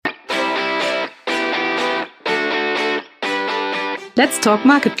Let's Talk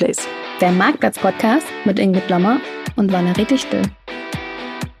Marketplace. Der Marktplatz-Podcast mit Ingrid und Valerie.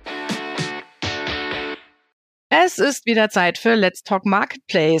 Es ist wieder Zeit für Let's Talk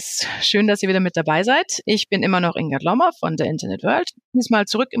Marketplace. Schön, dass ihr wieder mit dabei seid. Ich bin immer noch Ingrid von der World. Diesmal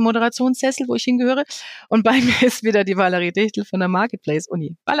zurück im Moderationssessel, wo ich hingehöre. Und bei mir ist wieder die Valerie von der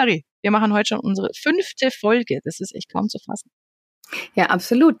Marketplace-Uni. Valerie, wir machen heute schon unsere 5. Folge. Das ist echt kaum zu fassen. Ja,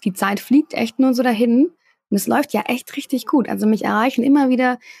 absolut. Die Zeit fliegt echt nur so dahin. Und es läuft ja echt richtig gut. Also mich erreichen immer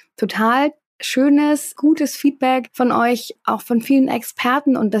wieder total schönes, gutes Feedback von euch, auch von vielen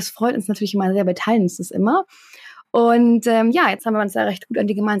Experten. Und das freut uns natürlich immer sehr. Wir teilen uns das immer. Und jetzt haben wir uns ja recht gut an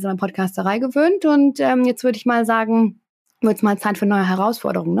die gemeinsame Podcasterei gewöhnt. Und jetzt würde ich mal sagen, wird es mal Zeit für neue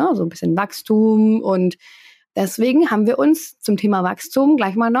Herausforderungen, ne? So ein bisschen Wachstum. Und deswegen haben wir uns zum Thema Wachstum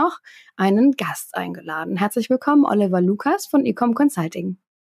gleich mal noch einen Gast eingeladen. Herzlich willkommen, Oliver Lukas von ecom Consulting.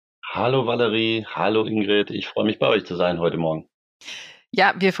 Hallo Valerie, hallo Ingrid. Ich freue mich, bei euch zu sein heute Morgen.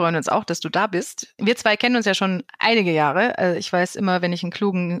 Ja, wir freuen uns auch, dass du da bist. Wir zwei kennen uns ja schon einige Jahre. Ich weiß immer, wenn ich einen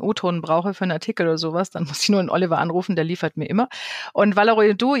klugen O-Ton brauche für einen Artikel oder sowas, dann muss ich nur einen Oliver anrufen, der liefert mir immer. Und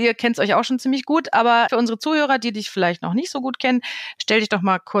Valerie und du, ihr kennt euch auch schon ziemlich gut, aber für unsere Zuhörer, die dich vielleicht noch nicht so gut kennen, stell dich doch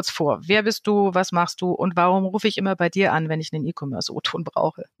mal kurz vor. Wer bist du, was machst du und warum rufe ich immer bei dir an, wenn ich einen E-Commerce-O-Ton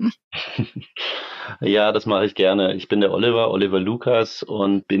brauche? Ja, das mache ich gerne. Ich bin der Oliver Lukas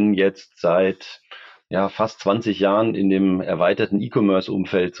und bin jetzt seit fast 20 Jahren in dem erweiterten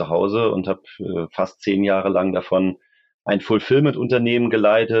E-Commerce-Umfeld zu Hause und habe fast 10 Jahre lang davon ein Fulfillment-Unternehmen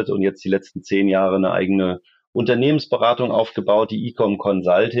geleitet und jetzt die letzten 10 Jahre eine eigene Unternehmensberatung aufgebaut, die ecom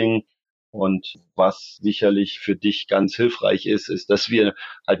Consulting. Und was sicherlich für dich ganz hilfreich ist, dass wir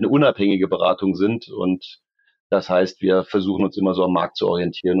halt eine unabhängige Beratung sind und das heißt, wir versuchen uns immer so am Markt zu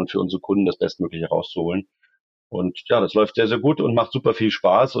orientieren und für unsere Kunden das Bestmögliche rauszuholen. Und ja, das läuft sehr, sehr gut und macht super viel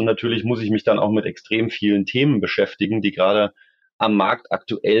Spaß. Und natürlich muss ich mich dann auch mit extrem vielen Themen beschäftigen, die gerade am Markt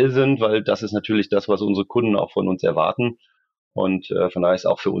aktuell sind, weil das ist natürlich das, was unsere Kunden auch von uns erwarten. Und von daher ist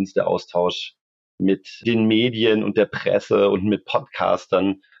auch für uns der Austausch mit den Medien und der Presse und mit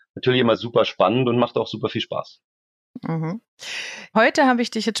Podcastern natürlich immer super spannend und macht auch super viel Spaß. Mhm. Heute habe ich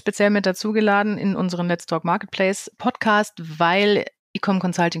dich jetzt speziell mit dazu geladen in unseren Let's Talk Marketplace Podcast, weil ecom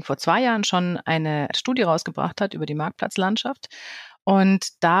Consulting vor 2 Jahren schon eine Studie rausgebracht hat über die Marktplatzlandschaft.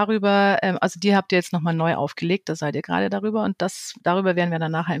 Und darüber, also die habt ihr jetzt nochmal neu aufgelegt, da seid ihr gerade darüber und darüber werden wir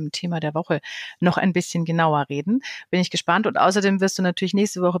dann nachher im Thema der Woche noch ein bisschen genauer reden. Bin ich gespannt und außerdem wirst du natürlich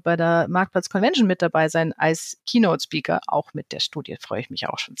nächste Woche bei der Marktplatz-Convention mit dabei sein als Keynote-Speaker, auch mit der Studie, freue ich mich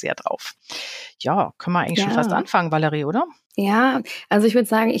auch schon sehr drauf. Ja, können wir eigentlich schon fast anfangen, Valerie, oder? Ja, also ich würde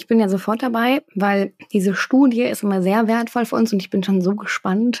sagen, ich bin ja sofort dabei, weil diese Studie ist immer sehr wertvoll für uns und ich bin schon so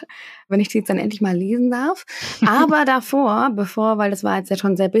gespannt, wenn ich die jetzt dann endlich mal lesen darf. Aber weil das war jetzt ja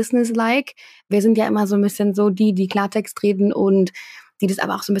schon sehr businesslike, wir sind ja immer so ein bisschen so die Klartext reden und die das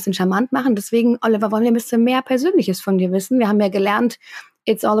aber auch so ein bisschen charmant machen. Deswegen, Oliver, wollen wir ein bisschen mehr Persönliches von dir wissen. Wir haben ja gelernt,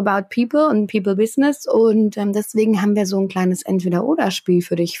 it's all about people und people business und deswegen haben wir so ein kleines Entweder-oder-Spiel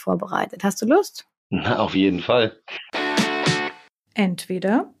für dich vorbereitet. Hast du Lust? Na, auf jeden Fall.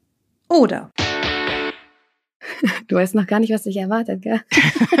 Entweder oder. Du weißt noch gar nicht, was dich erwartet, gell?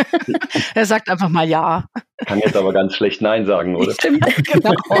 Er sagt einfach mal ja. Kann jetzt aber ganz schlecht Nein sagen, oder? Stimmt,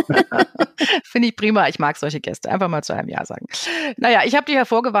 genau. Finde ich prima. Ich mag solche Gäste. Einfach mal zu einem Ja sagen. Naja, ich habe dich ja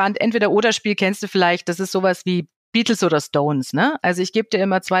vorgewarnt, Entweder-oder-Spiel kennst du vielleicht. Das ist sowas wie Beatles oder Stones, ne? Also ich gebe dir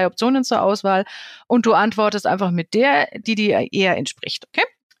immer 2 Optionen zur Auswahl und du antwortest einfach mit der, die dir eher entspricht, okay?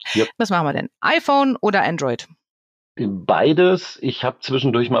 Yep. Was machen wir denn? iPhone oder Android? Beides. Ich habe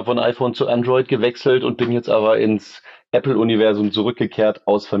zwischendurch mal von iPhone zu Android gewechselt und bin jetzt aber ins Apple-Universum zurückgekehrt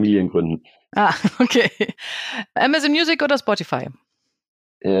aus Familiengründen. Ah, okay. Amazon Music oder Spotify?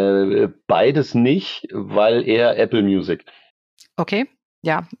 Beides nicht, weil eher Apple Music. Okay,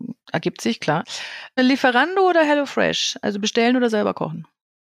 ja, ergibt sich, klar. Lieferando oder HelloFresh? Also bestellen oder selber kochen?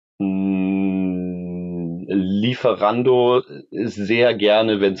 Lieferando sehr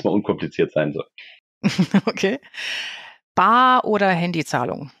gerne, wenn es mal unkompliziert sein soll. Okay. Bar oder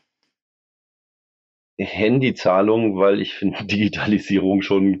Handyzahlung? Handyzahlung, weil ich finde Digitalisierung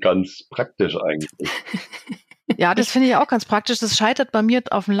schon ganz praktisch eigentlich. Ja, das finde ich auch ganz praktisch. Das scheitert bei mir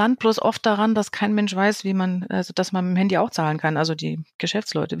auf dem Land bloß oft daran, dass kein Mensch weiß, dass man mit dem Handy auch zahlen kann. Also die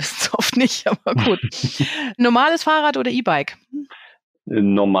Geschäftsleute wissen es oft nicht, aber gut. Normales Fahrrad oder E-Bike?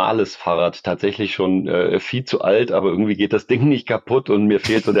 Normales Fahrrad, tatsächlich schon viel zu alt, aber irgendwie geht das Ding nicht kaputt und mir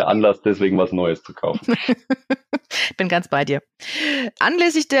fehlt so der Anlass, deswegen was Neues zu kaufen. Bin ganz bei dir.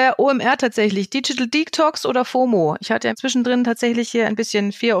 Anlässlich der OMR tatsächlich, Digital Detox oder FOMO? Ich hatte ja zwischendrin tatsächlich hier ein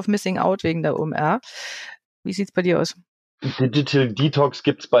bisschen Fear of Missing Out wegen der OMR. Wie sieht's bei dir aus? Digital Detox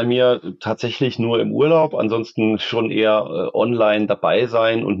gibt's bei mir tatsächlich nur im Urlaub, ansonsten schon eher online dabei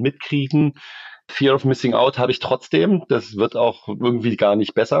sein und mitkriegen. Fear of Missing Out habe ich trotzdem. Das wird auch irgendwie gar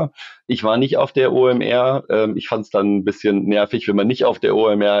nicht besser. Ich war nicht auf der OMR. Ich fand es dann ein bisschen nervig, wenn man nicht auf der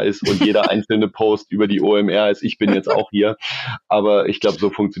OMR ist und jeder einzelne Post über die OMR ist. Ich bin jetzt auch hier. Aber ich glaube, so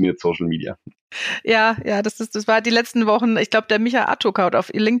funktioniert Social Media. Ja, das war die letzten Wochen. Ich glaube, der Micha Attuk hat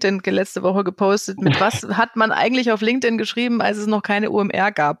auf LinkedIn letzte Woche gepostet, mit was hat man eigentlich auf LinkedIn geschrieben, als es noch keine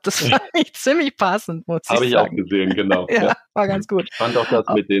OMR gab. Das fand ich ziemlich passend, muss ich sagen. Habe ich auch gesehen, genau. Ja, war ganz gut. Ich fand auch das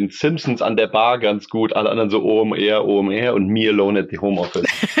mit den Simpsons an der Bar ganz gut. Alle anderen so OMR und me alone at the home office.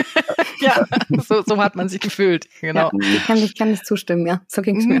 Ja, so hat man sich gefühlt, genau. Ja, ich kann nicht zustimmen, ja. So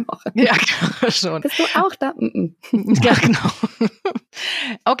ging es mir auch. Ja, schon. Bist du auch da? Ja, genau.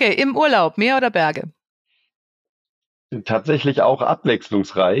 Okay, im Urlaub, Meer oder Berge? Tatsächlich auch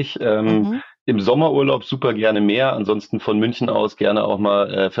abwechslungsreich. Im Sommerurlaub super gerne Meer, ansonsten von München aus gerne auch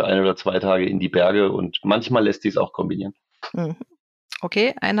mal für 1 oder 2 Tage in die Berge und manchmal lässt sich es auch kombinieren.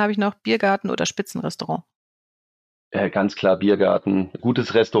 Okay, einen habe ich noch, Biergarten oder Spitzenrestaurant? Ganz klar Biergarten.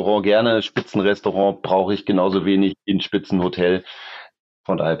 Gutes Restaurant gerne, Spitzenrestaurant brauche ich genauso wenig in Spitzenhotel.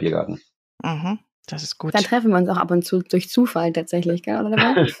 Von daher Biergarten. Das ist gut. Dann treffen wir uns auch ab und zu durch Zufall tatsächlich, gell?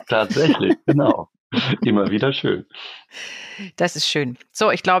 Oder? Tatsächlich, genau. Immer wieder schön. Das ist schön.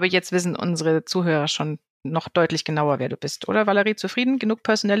 So, ich glaube, jetzt wissen unsere Zuhörer schon noch deutlich genauer, wer du bist. Oder, Valerie, zufrieden? Genug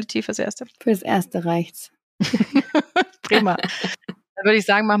Personality fürs Erste? Fürs Erste reicht's. Prima. Dann würde ich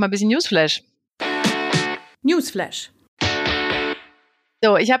sagen, machen wir ein bisschen Newsflash. Newsflash.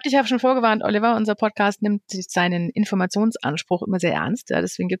 So, ich habe dich ja schon vorgewarnt, Oliver, unser Podcast nimmt seinen Informationsanspruch immer sehr ernst. Ja,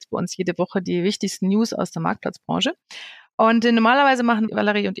 deswegen gibt es bei uns jede Woche die wichtigsten News aus der Marktplatzbranche. Und normalerweise machen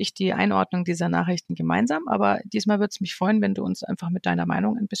Valerie und ich die Einordnung dieser Nachrichten gemeinsam, aber diesmal würde es mich freuen, wenn du uns einfach mit deiner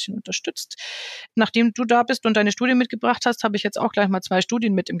Meinung ein bisschen unterstützt. Nachdem du da bist und deine Studie mitgebracht hast, habe ich jetzt auch gleich mal 2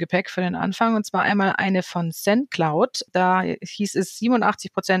 Studien mit im Gepäck für den Anfang, und zwar einmal eine von SendCloud. Da hieß es,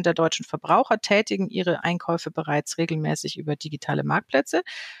 87% der deutschen Verbraucher tätigen ihre Einkäufe bereits regelmäßig über digitale Marktplätze.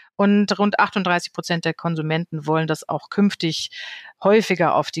 Und rund 38% der Konsumenten wollen das auch künftig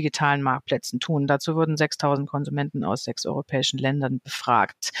häufiger auf digitalen Marktplätzen tun. Dazu wurden 6.000 Konsumenten aus 6 europäischen Ländern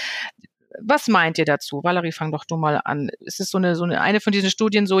befragt. Was meint ihr dazu? Valerie, fang doch du mal an. Ist es so eine von diesen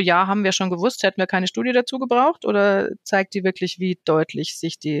Studien so, ja, haben wir schon gewusst, hätten wir keine Studie dazu gebraucht? Oder zeigt die wirklich, wie deutlich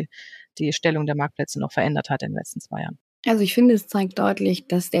sich die Stellung der Marktplätze noch verändert hat in den letzten 2 Jahren? Also ich finde, es zeigt deutlich,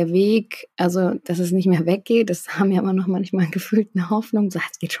 dass der Weg, also dass es nicht mehr weggeht, das haben ja immer noch manchmal gefühlt eine Hoffnung, so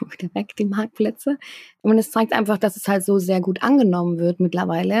es geht schon wieder weg, die Marktplätze. Und es zeigt einfach, dass es halt so sehr gut angenommen wird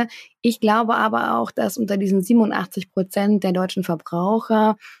mittlerweile. Ich glaube aber auch, dass unter diesen 87% der deutschen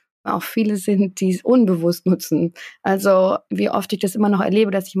Verbraucher auch viele sind, die es unbewusst nutzen. Also wie oft ich das immer noch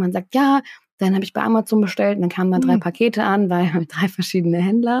erlebe, dass jemand sagt, ja, dann habe ich bei Amazon bestellt und dann kamen da 3 Pakete an, weil 3 verschiedene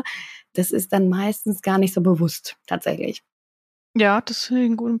Händler. Das ist dann meistens gar nicht so bewusst, tatsächlich. Ja, das ist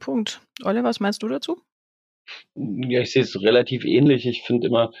ein guter Punkt. Olle, was meinst du dazu? Ja, ich sehe es relativ ähnlich. Ich finde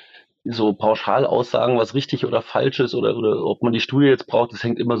immer so Pauschalaussagen, was richtig oder falsch ist oder ob man die Studie jetzt braucht, das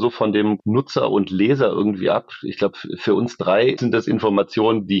hängt immer so von dem Nutzer und Leser irgendwie ab. Ich glaube, für uns 3 sind das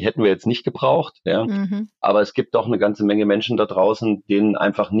Informationen, die hätten wir jetzt nicht gebraucht. Ja. Aber es gibt doch eine ganze Menge Menschen da draußen, denen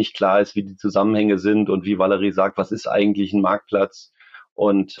einfach nicht klar ist, wie die Zusammenhänge sind und wie Valerie sagt, was ist eigentlich ein Marktplatz?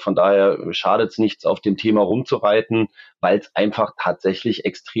 Und von daher schadet es nichts, auf dem Thema rumzureiten, weil es einfach tatsächlich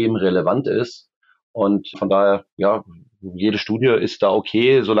extrem relevant ist. Und von daher, ja, jede Studie ist da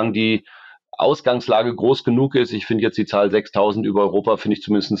okay, solange die Ausgangslage groß genug ist. Ich finde jetzt die Zahl 6.000 über Europa, finde ich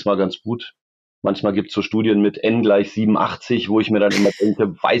zumindest mal ganz gut. Manchmal gibt es so Studien mit n = 87, wo ich mir dann immer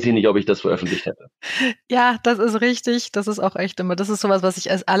denke, weiß ich nicht, ob ich das veröffentlicht hätte. Ja, das ist richtig. Das ist auch echt immer, das ist sowas, was ich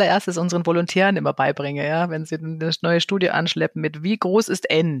als allererstes unseren Volontären immer beibringe, ja, wenn sie eine neue Studie anschleppen mit, wie groß ist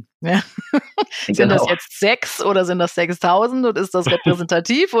N? Ja. Sind das jetzt 6 oder sind das 6.000 und ist das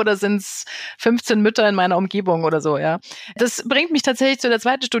repräsentativ oder sind es 15 Mütter in meiner Umgebung oder so, ja. Das bringt mich tatsächlich zu der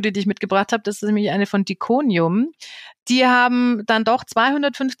zweiten Studie, die ich mitgebracht habe. Das ist nämlich eine von Diconium. Die haben dann doch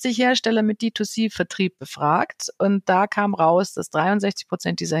 250 Hersteller mit D2C-Vertrieb befragt und da kam raus, dass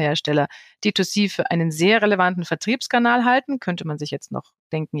 63% dieser Hersteller D2C für einen sehr relevanten Vertriebskanal halten. Könnte man sich jetzt noch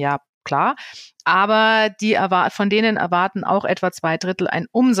denken, ja, klar. Aber von denen erwarten auch etwa 2/3 ein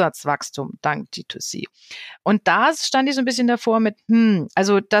Umsatzwachstum dank D2C. Und da stand ich so ein bisschen davor mit,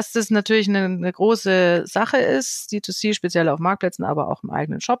 also dass das natürlich eine große Sache ist, D2C speziell auf Marktplätzen, aber auch im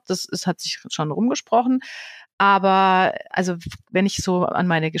eigenen Shop, das hat sich schon rumgesprochen. Aber also wenn ich so an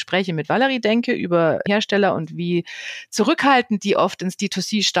meine Gespräche mit Valerie denke über Hersteller und wie zurückhaltend die oft ins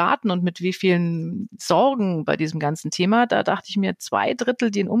D2C starten und mit wie vielen Sorgen bei diesem ganzen Thema, da dachte ich mir,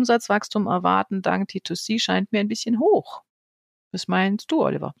 2/3, die ein Umsatzwachstum erwarten dank D2C, scheint mir ein bisschen hoch. Was meinst du,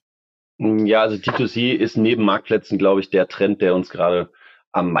 Oliver? Ja, also D2C ist neben Marktplätzen, glaube ich, der Trend, der uns gerade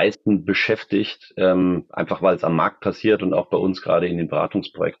am meisten beschäftigt, einfach weil es am Markt passiert und auch bei uns gerade in den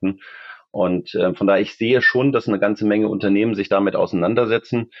Beratungsprojekten. Und von daher, ich sehe schon, dass eine ganze Menge Unternehmen sich damit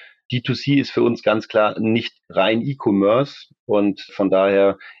auseinandersetzen. D2C ist für uns ganz klar nicht rein E-Commerce und von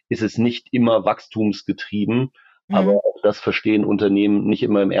daher ist es nicht immer wachstumsgetrieben. Aber auch das verstehen Unternehmen nicht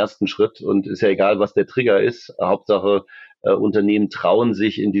immer im ersten Schritt und ist ja egal, was der Trigger ist. Hauptsache, Unternehmen trauen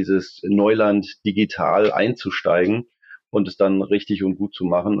sich in dieses Neuland digital einzusteigen und es dann richtig und gut zu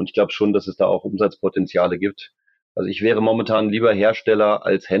machen. Und ich glaube schon, dass es da auch Umsatzpotenziale gibt. Also ich wäre momentan lieber Hersteller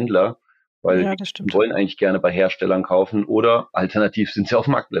als Händler, weil Ja, das die stimmt. wollen eigentlich gerne bei Herstellern kaufen oder alternativ sind sie auf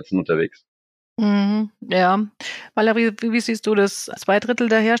Marktplätzen unterwegs. Ja. Valerie, wie siehst du das? 2/3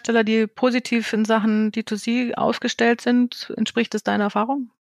 der Hersteller, die positiv in Sachen D2C aufgestellt sind, entspricht es deiner Erfahrung?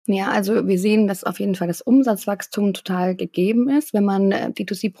 Ja, also wir sehen, dass auf jeden Fall das Umsatzwachstum total gegeben ist, wenn man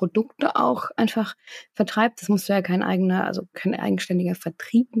D2C-Produkte auch einfach vertreibt. Das muss ja kein eigenständiger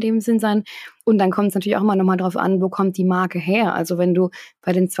Vertrieb in dem Sinn sein. Und dann kommt es natürlich auch mal nochmal drauf an, wo kommt die Marke her? Also wenn du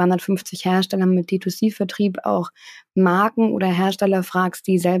bei den 250 Herstellern mit D2C-Vertrieb auch Marken oder Hersteller fragst,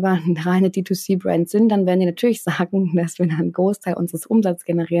 die selber eine reine D2C-Brand sind, dann werden die natürlich sagen, dass wir dann einen Großteil unseres Umsatzes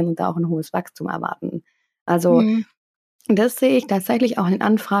generieren und da auch ein hohes Wachstum erwarten. Also das sehe ich tatsächlich auch in den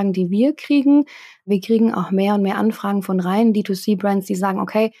Anfragen, die wir kriegen. Wir kriegen auch mehr und mehr Anfragen von reinen D2C-Brands, die sagen,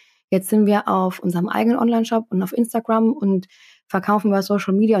 okay, jetzt sind wir auf unserem eigenen Online-Shop und auf Instagram und verkaufen über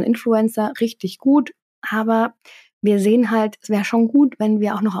Social Media und Influencer richtig gut. Aber wir sehen halt, es wäre schon gut, wenn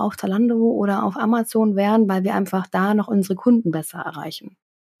wir auch noch auf Zalando oder auf Amazon wären, weil wir einfach da noch unsere Kunden besser erreichen.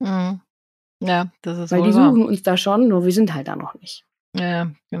 Mhm. Ja, das ist Weil wohl die wahr. suchen uns da schon, nur wir sind halt da noch nicht.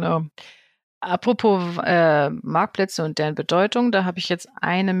 Ja, genau. Apropos Marktplätze und deren Bedeutung, da habe ich jetzt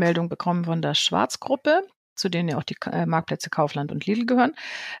eine Meldung bekommen von der Schwarz-Gruppe, zu denen ja auch die Marktplätze Kaufland und Lidl gehören.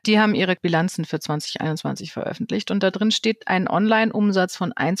 Die haben ihre Bilanzen für 2021 veröffentlicht und da drin steht ein Online-Umsatz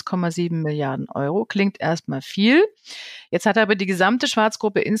von 1,7 Milliarden Euro. Klingt erstmal viel. Jetzt hat aber die gesamte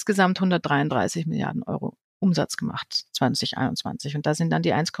Schwarz-Gruppe insgesamt 133 Milliarden Euro Umsatz gemacht 2021 und da sind dann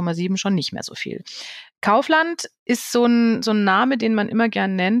die 1,7 schon nicht mehr so viel. Kaufland ist so ein Name, den man immer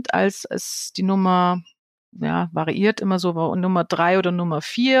gern nennt, als es die Nummer, ja, variiert immer so, Nummer 3 oder Nummer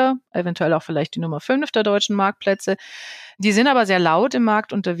 4, eventuell auch vielleicht die Nummer 5 der deutschen Marktplätze. Die sind aber sehr laut im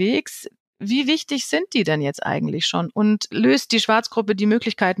Markt unterwegs. Wie wichtig sind die denn jetzt eigentlich schon? Und löst die Schwarzgruppe die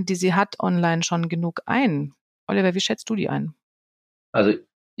Möglichkeiten, die sie hat, online schon genug ein? Oliver, wie schätzt du die ein? Also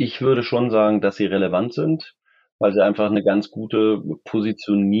ich würde schon sagen, dass sie relevant sind, weil sie einfach eine ganz gute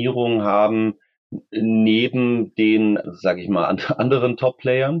Positionierung haben neben den, sage ich mal, anderen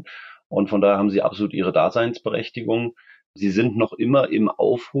Top-Playern. Und von daher haben sie absolut ihre Daseinsberechtigung. Sie sind noch immer im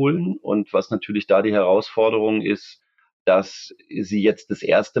Aufholen. Und was natürlich da die Herausforderung ist, dass sie jetzt das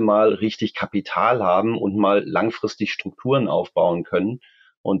erste Mal richtig Kapital haben und mal langfristig Strukturen aufbauen können.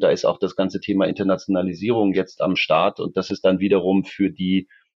 Und da ist auch das ganze Thema Internationalisierung jetzt am Start. Und das ist dann wiederum für die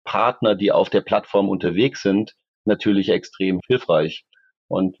Partner, die auf der Plattform unterwegs sind, natürlich extrem hilfreich.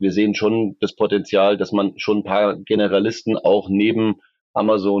 Und wir sehen schon das Potenzial, dass man schon ein paar Generalisten auch neben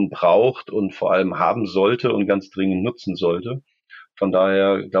Amazon braucht und vor allem haben sollte und ganz dringend nutzen sollte. Von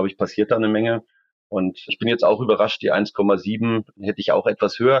daher, glaube ich, passiert da eine Menge. Und ich bin jetzt auch überrascht, die 1,7 hätte ich auch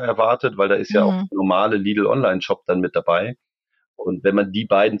etwas höher erwartet, weil da ist ja auch der normale Lidl Online-Shop dann mit dabei. Und wenn man die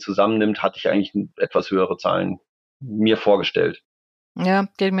beiden zusammennimmt, hatte ich eigentlich etwas höhere Zahlen mir vorgestellt. Ja,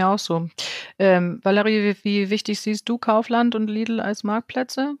 geht mir auch so. Valerie, wie wichtig siehst du Kaufland und Lidl als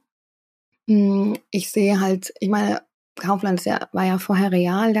Marktplätze? Ich sehe halt, ich meine, Kaufland war ja vorher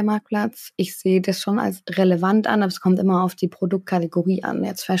Real, der Marktplatz. Ich sehe das schon als relevant an, aber es kommt immer auf die Produktkategorie an.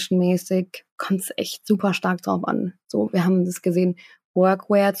 Jetzt fashionmäßig kommt es echt super stark drauf an. So, wir haben das gesehen,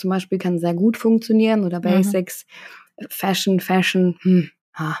 Workwear zum Beispiel kann sehr gut funktionieren oder Basics. Fashion,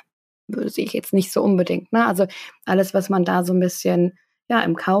 sehe ich jetzt nicht so unbedingt. Ne? Also alles, was man da so ein bisschen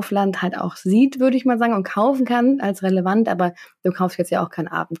im Kaufland halt auch sieht, würde ich mal sagen, und kaufen kann als relevant, aber du kaufst jetzt ja auch kein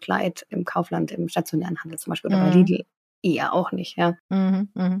Abendkleid im Kaufland, im stationären Handel zum Beispiel oder bei Lidl eher auch nicht, ja.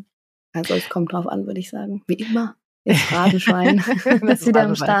 Also es kommt drauf an, würde ich sagen. Wie immer. Das Phrasenschwein ist wieder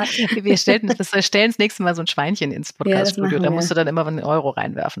am Start. Wir stellen das nächste Mal so ein Schweinchen ins Podcast-Studio. Da musst du dann immer einen Euro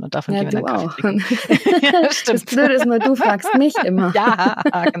reinwerfen und davon gehen wir dann Kaffee trinken. Ja, stimmt. Das Blöde ist nur, du fragst mich immer. Ja,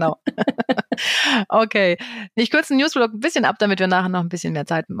 genau. Okay. Ich kürze den Newsblog ein bisschen ab, damit wir nachher noch ein bisschen mehr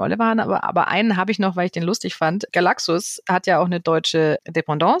Zeit mit Oliver haben. Aber einen habe ich noch, weil ich den lustig fand. Galaxus hat ja auch eine deutsche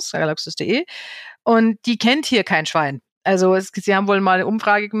Dependance, galaxus.de. Und die kennt hier kein Schwein. Also sie haben wohl mal eine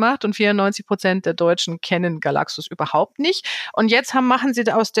Umfrage gemacht und 94% der Deutschen kennen Galaxus überhaupt nicht. Und jetzt machen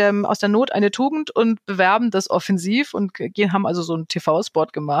sie aus der Not eine Tugend und bewerben das offensiv und haben also so einen TV-Spot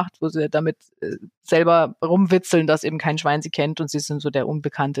gemacht, wo sie damit selber rumwitzeln, dass eben kein Schwein sie kennt und sie sind so der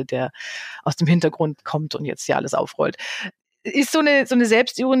Unbekannte, der aus dem Hintergrund kommt und jetzt hier alles aufrollt. Ist so eine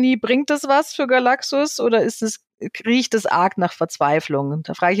Selbstironie, bringt das was für Galaxus oder riecht es arg nach Verzweiflung?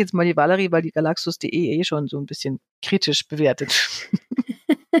 Da frage ich jetzt mal die Valerie, weil die Galaxus.de schon so ein bisschen kritisch bewertet.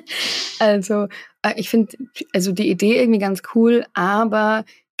 Also, ich finde die Idee irgendwie ganz cool, aber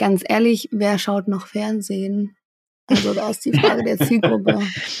ganz ehrlich, wer schaut noch Fernsehen? Also da ist die Frage der Zielgruppe.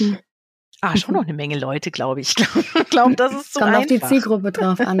 Schon noch eine Menge Leute, glaube ich. Ich glaube, das ist so Kommt einfach. auf die Zielgruppe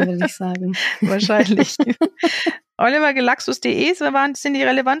drauf an, würde ich sagen. Wahrscheinlich. Oliver, Galaxus.de, sind die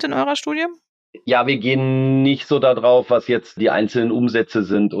relevant in eurer Studie? Ja, wir gehen nicht so darauf, was jetzt die einzelnen Umsätze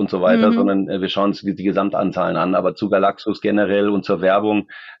sind und so weiter, sondern wir schauen uns die Gesamtanzahlen an. Aber zu Galaxus generell und zur Werbung,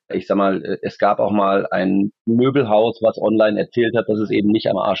 ich sag mal, es gab auch mal ein Möbelhaus, was online erzählt hat, dass es eben nicht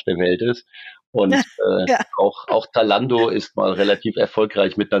am Arsch der Welt ist. Und Ja. auch Zalando ist mal relativ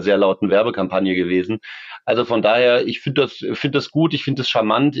erfolgreich mit einer sehr lauten Werbekampagne gewesen. Also von daher, ich finde das gut, ich finde das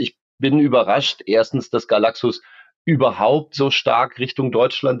charmant. Ich bin überrascht, erstens, dass Galaxus überhaupt so stark Richtung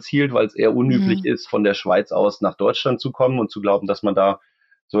Deutschland zielt, weil es eher unüblich ist, von der Schweiz aus nach Deutschland zu kommen und zu glauben, dass man da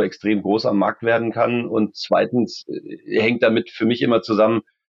so extrem groß am Markt werden kann. Und zweitens hängt damit für mich immer zusammen,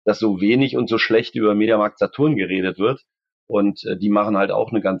 dass so wenig und so schlecht über Mediamarkt Saturn geredet wird. Und die machen halt auch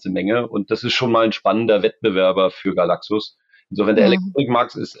eine ganze Menge. Und das ist schon mal ein spannender Wettbewerber für Galaxus. Insofern der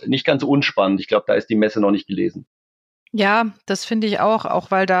Elektronikmarkt ist nicht ganz unspannend. Ich glaube, da ist die Messe noch nicht gelesen. Ja, das finde ich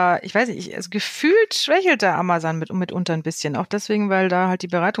auch weil da, ich weiß nicht, also gefühlt schwächelt da Amazon mitunter ein bisschen. Auch deswegen, weil da halt die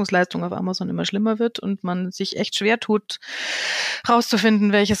Beratungsleistung auf Amazon immer schlimmer wird und man sich echt schwer tut,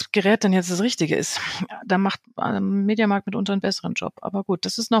 rauszufinden, welches Gerät denn jetzt das Richtige ist. Da macht Mediamarkt mitunter einen besseren Job. Aber gut,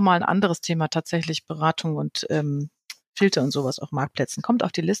 das ist nochmal ein anderes Thema, tatsächlich Beratung und Filter und sowas auf Marktplätzen. Kommt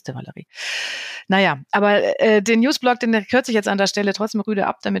auf die Liste, Valerie. Naja, aber den Newsblog, den kürze ich jetzt an der Stelle trotzdem rüde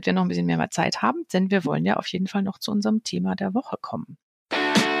ab, damit wir noch ein bisschen mehr Zeit haben, denn wir wollen ja auf jeden Fall noch zu unserem Thema der Woche kommen.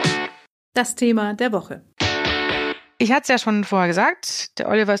 Das Thema der Woche. Ich hatte es ja schon vorher gesagt, der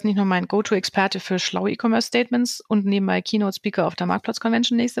Oliver ist nicht nur mein Go-To-Experte für schlaue E-Commerce-Statements und nebenbei Keynote-Speaker auf der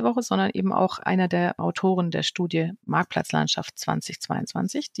Marktplatz-Convention nächste Woche, sondern eben auch einer der Autoren der Studie Marktplatzlandschaft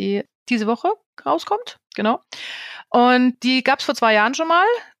 2022, die diese Woche rauskommt. Genau. Und die gab es vor 2 Jahren schon mal.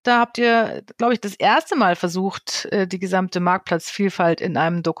 Da habt ihr, glaube ich, das erste Mal versucht, die gesamte Marktplatzvielfalt in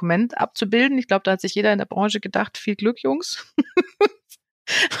einem Dokument abzubilden. Ich glaube, da hat sich jeder in der Branche gedacht, viel Glück, Jungs.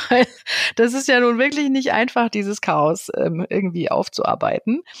 Weil das ist ja nun wirklich nicht einfach, dieses Chaos irgendwie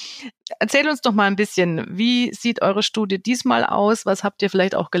aufzuarbeiten. Erzähl uns doch mal ein bisschen, wie sieht eure Studie diesmal aus? Was habt ihr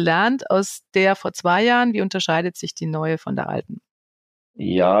vielleicht auch gelernt aus der vor 2 Jahren? Wie unterscheidet sich die neue von der alten?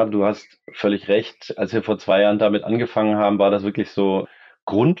 Ja, du hast völlig recht. Als wir vor 2 Jahren damit angefangen haben, war das wirklich so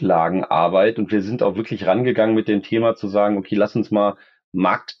Grundlagenarbeit und wir sind auch wirklich rangegangen mit dem Thema zu sagen, okay, lass uns mal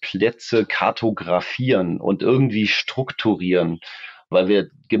Marktplätze kartografieren und irgendwie strukturieren, weil wir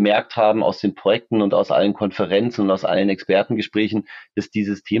gemerkt haben aus den Projekten und aus allen Konferenzen und aus allen Expertengesprächen, dass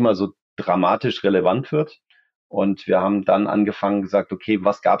dieses Thema so dramatisch relevant wird. Und wir haben dann angefangen gesagt, okay,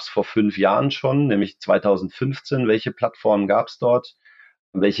 was gab es vor 5 Jahren schon, nämlich 2015, welche Plattformen gab es dort?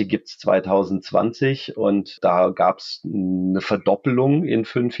 Welche gibt's 2020? Und da gab's eine Verdoppelung in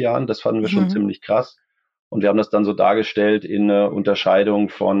 5 Jahren. Das fanden wir schon ziemlich krass. Und wir haben das dann so dargestellt in einer Unterscheidung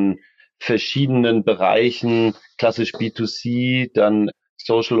von verschiedenen Bereichen, klassisch B2C, dann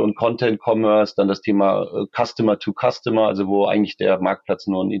Social und Content Commerce, dann das Thema Customer to Customer, also wo eigentlich der Marktplatz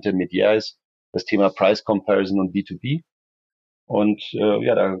nur ein Intermediär ist, das Thema Price Comparison und B2B. Und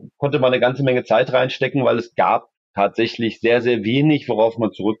da konnte man eine ganze Menge Zeit reinstecken, weil es gab tatsächlich sehr, sehr wenig, worauf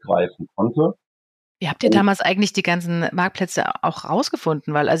man zurückgreifen konnte. Wie habt ihr damals eigentlich die ganzen Marktplätze auch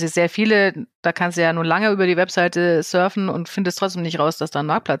rausgefunden? Weil also sehr viele, da kannst du ja nun lange über die Webseite surfen und findest trotzdem nicht raus, dass da ein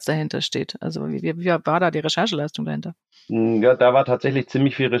Marktplatz dahinter steht. Also wie war da die Rechercheleistung dahinter? Ja, da war tatsächlich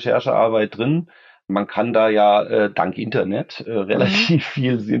ziemlich viel Recherchearbeit drin. Man kann da ja dank Internet relativ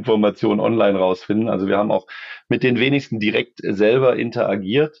viel Information online rausfinden. Also wir haben auch mit den wenigsten direkt selber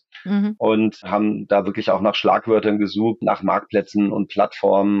interagiert und haben da wirklich auch nach Schlagwörtern gesucht, nach Marktplätzen und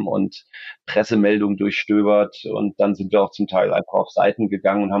Plattformen und Pressemeldungen durchstöbert. Und dann sind wir auch zum Teil einfach auf Seiten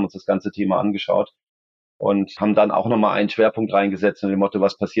gegangen und haben uns das ganze Thema angeschaut und haben dann auch nochmal einen Schwerpunkt reingesetzt mit dem Motto,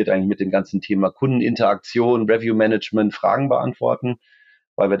 was passiert eigentlich mit dem ganzen Thema Kundeninteraktion, Review-Management, Fragen beantworten,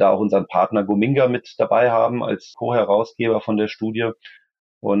 weil wir da auch unseren Partner Gominga mit dabei haben als Co-Herausgeber von der Studie.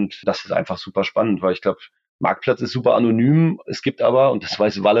 Und das ist einfach super spannend, weil ich glaube, Marktplatz ist super anonym. Es gibt aber, und das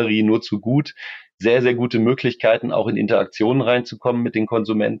weiß Valerie nur zu gut, sehr, sehr gute Möglichkeiten, auch in Interaktionen reinzukommen mit den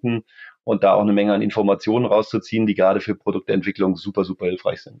Konsumenten und da auch eine Menge an Informationen rauszuziehen, die gerade für Produktentwicklung super, super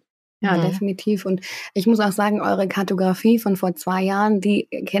hilfreich sind. Ja, definitiv. Und ich muss auch sagen, eure Kartografie von vor 2 Jahren, die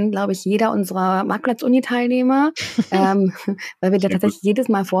kennt, glaube ich, jeder unserer Marktplatz-Uni-Teilnehmer, weil wir da tatsächlich jedes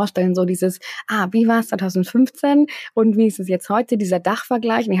Mal vorstellen, so dieses, wie war es 2015 und wie ist es jetzt heute, dieser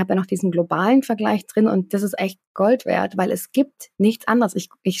Dach-Vergleich. Und ich habe ja noch diesen globalen Vergleich drin und das ist echt Gold wert, weil es gibt nichts anderes.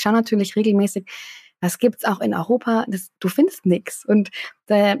 Ich schaue natürlich regelmäßig, was gibt's auch in Europa? Du findest nichts. Und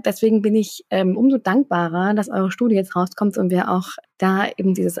deswegen bin ich umso dankbarer, dass eure Studie jetzt rauskommt und wir auch da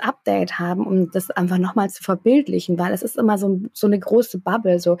eben dieses Update haben, um das einfach nochmal zu verbildlichen, weil es ist immer so eine große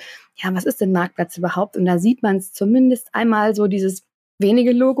Bubble, so, ja, was ist denn Marktplatz überhaupt? Und da sieht man es zumindest einmal so dieses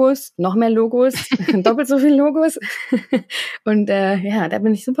wenige Logos, noch mehr Logos, doppelt so viel Logos. Und da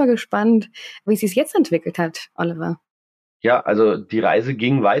bin ich super gespannt, wie es sich jetzt entwickelt hat, Oliver. Ja, also die Reise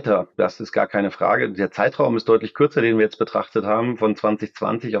ging weiter. Das ist gar keine Frage. Der Zeitraum ist deutlich kürzer, den wir jetzt betrachtet haben, von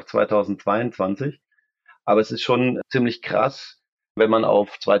 2020 auf 2022. Aber es ist schon ziemlich krass, wenn man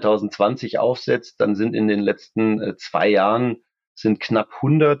auf 2020 aufsetzt, dann sind in den letzten 2 Jahren sind knapp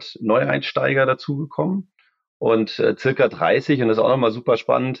 100 Neueinsteiger dazugekommen und circa 30, und das ist auch nochmal super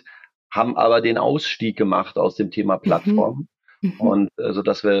spannend, haben aber den Ausstieg gemacht aus dem Thema Plattform. Und so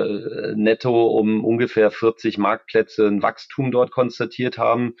dass wir netto um ungefähr 40 Marktplätze ein Wachstum dort konstatiert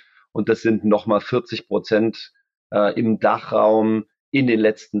haben. Und das sind nochmal 40% im Dachraum in den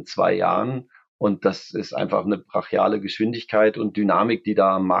letzten 2 Jahren. Und das ist einfach eine brachiale Geschwindigkeit und Dynamik, die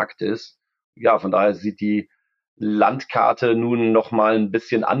da am Markt ist. Ja, von daher sieht die Landkarte nun nochmal ein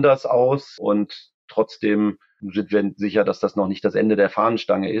bisschen anders aus. Und trotzdem sind wir sicher, dass das noch nicht das Ende der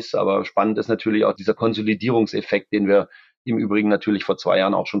Fahnenstange ist. Aber spannend ist natürlich auch dieser Konsolidierungseffekt, den wir im Übrigen natürlich vor 2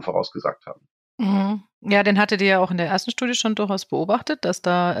 Jahren auch schon vorausgesagt haben. Ja, den hattet ihr ja auch in der ersten Studie schon durchaus beobachtet, dass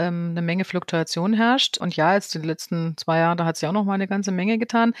da eine Menge Fluktuation herrscht. Und ja, jetzt die letzten 2 Jahre, da hat es ja auch noch mal eine ganze Menge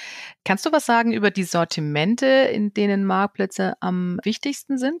getan. Kannst du was sagen über die Sortimente, in denen Marktplätze am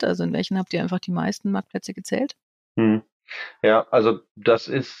wichtigsten sind? Also in welchen habt ihr einfach die meisten Marktplätze gezählt? Ja, also das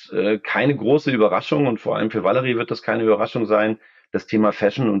ist keine große Überraschung und vor allem für Valerie wird das keine Überraschung sein. Das Thema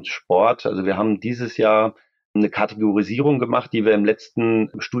Fashion und Sport. Also wir haben dieses Jahr eine Kategorisierung gemacht, die wir im letzten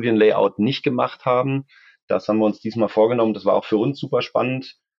Studienlayout nicht gemacht haben. Das haben wir uns diesmal vorgenommen. Das war auch für uns super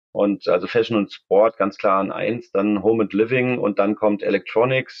spannend. Und also Fashion und Sport ganz klar an 1, dann Home and Living und dann kommt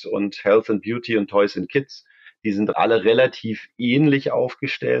Electronics und Health and Beauty und Toys and Kids. Die sind alle relativ ähnlich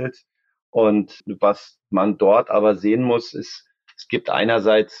aufgestellt. Und was man dort aber sehen muss, ist, es gibt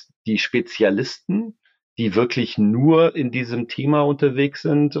einerseits die Spezialisten, die wirklich nur in diesem Thema unterwegs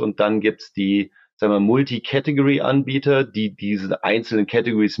sind. Und dann gibt's die, sagen wir, Multi-Category-Anbieter, die diese einzelnen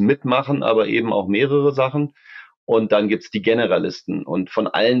Categories mitmachen, aber eben auch mehrere Sachen. Und dann gibt's die Generalisten. Und von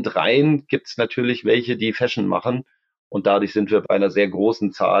allen dreien gibt's natürlich welche, die Fashion machen. Und dadurch sind wir bei einer sehr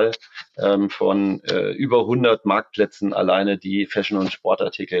großen Zahl von über 100 Marktplätzen alleine, die Fashion- und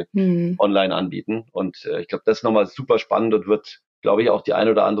Sportartikel online anbieten. Und ich glaube, das ist nochmal super spannend und wird, glaube ich, auch die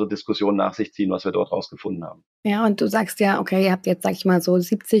eine oder andere Diskussion nach sich ziehen, was wir dort rausgefunden haben. Ja, und du sagst ja, okay, ihr habt jetzt, sag ich mal, so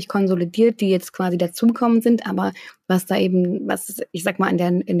 70 konsolidiert, die jetzt quasi dazugekommen sind, aber was da eben, ich sag mal,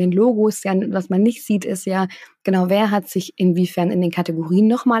 in den Logos, ja, was man nicht sieht, ist ja, genau, wer hat sich inwiefern in den Kategorien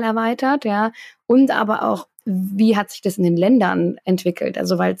nochmal erweitert, ja, und aber auch, wie hat sich das in den Ländern entwickelt?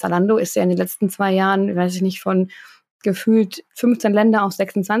 Also, weil Zalando ist ja in den letzten 2 Jahren, weiß ich nicht, von gefühlt 15 Länder auf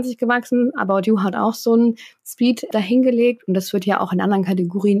 26 gewachsen. About You hat auch so einen Speed dahingelegt und das wird ja auch in anderen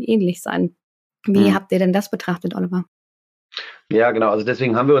Kategorien ähnlich sein. Wie habt ihr denn das betrachtet, Oliver? Ja, genau. Also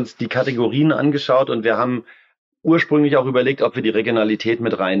deswegen haben wir uns die Kategorien angeschaut und wir haben ursprünglich auch überlegt, ob wir die Regionalität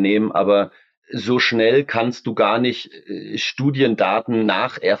mit reinnehmen, aber so schnell kannst du gar nicht Studiendaten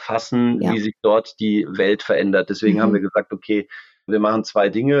nacherfassen, wie sich dort die Welt verändert. Deswegen haben wir gesagt, okay, wir machen 2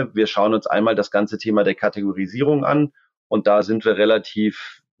 Dinge. Wir schauen uns einmal das ganze Thema der Kategorisierung an und da sind wir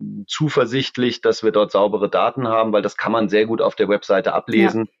relativ zuversichtlich, dass wir dort saubere Daten haben, weil das kann man sehr gut auf der Webseite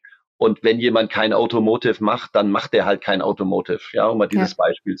ablesen. Ja. Und wenn jemand kein Automotive macht, dann macht er halt kein Automotive, ja, um mal dieses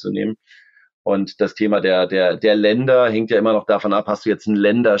Beispiel zu nehmen. Und das Thema der Länder hängt ja immer noch davon ab, hast du jetzt einen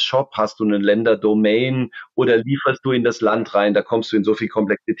Ländershop, hast du eine Länderdomain oder lieferst du in das Land rein? Da kommst du in so viel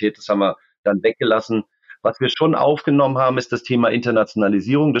Komplexität, das haben wir dann weggelassen. Was wir schon aufgenommen haben, ist das Thema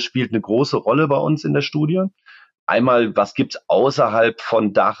Internationalisierung. Das spielt eine große Rolle bei uns in der Studie. Einmal, was gibt's außerhalb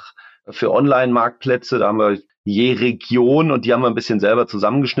von DACH für Online-Marktplätze? Da haben wir je Region und die haben wir ein bisschen selber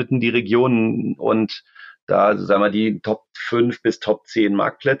zusammengeschnitten, die Regionen. Und da, sagen wir, die Top 5 bis Top 10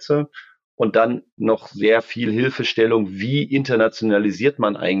 Marktplätze. Und dann noch sehr viel Hilfestellung, wie internationalisiert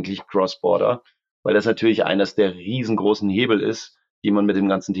man eigentlich Cross-Border? weil das natürlich eines der riesengroßen Hebel ist, die man mit dem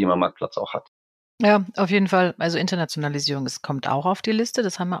ganzen Thema Marktplatz auch hat. Ja, auf jeden Fall. Also Internationalisierung, es kommt auch auf die Liste.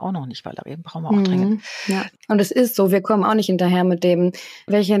 Das haben wir auch noch nicht, Valerie. Brauchen wir auch dringend. Ja, und es ist so, wir kommen auch nicht hinterher mit dem,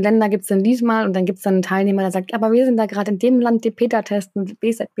 welche Länder gibt es denn diesmal? Und dann gibt es dann einen Teilnehmer, der sagt, aber wir sind da gerade in dem Land, die Beta-testen und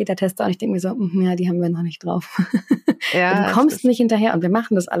Beta-Tester. Und ich denke mir so, ja, die haben wir noch nicht drauf. Ja, du kommst nicht hinterher und wir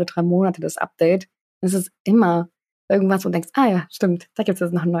machen das alle 3 Monate, das Update. Es ist immer irgendwas, wo du denkst, ja, stimmt, da gibt es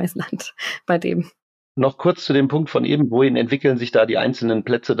jetzt noch ein neues Land bei dem. Noch kurz zu dem Punkt von eben, wohin entwickeln sich da die einzelnen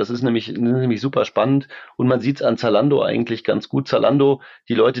Plätze? Das ist nämlich super spannend und man sieht es an Zalando eigentlich ganz gut. Zalando,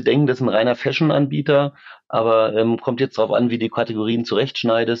 die Leute denken, das ist ein reiner Fashion-Anbieter, aber kommt jetzt drauf an, wie die Kategorien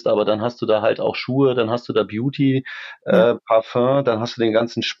zurechtschneidest, aber dann hast du da halt auch Schuhe, dann hast du da Beauty, Parfum, dann hast du den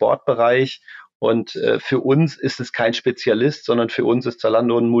ganzen Sportbereich und für uns ist es kein Spezialist, sondern für uns ist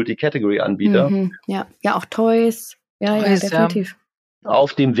Zalando ein Multi-Category-Anbieter. Ja, auch Toys. Ja, definitiv. Ja.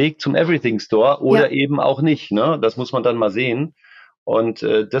 Auf dem Weg zum Everything Store oder eben auch nicht. Ne? Das muss man dann mal sehen. Und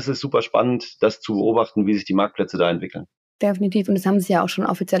das ist super spannend, das zu beobachten, wie sich die Marktplätze da entwickeln. Definitiv. Und das haben sie ja auch schon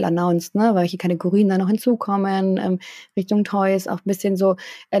offiziell announced, ne? Welche Kategorien da noch hinzukommen, Richtung Toys, auch ein bisschen so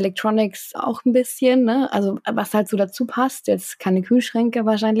Electronics, auch ein bisschen, ne? Also was halt so dazu passt. Jetzt keine Kühlschränke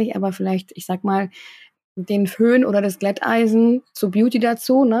wahrscheinlich, aber vielleicht, ich sag mal, den Föhn oder das Glätteisen zu Beauty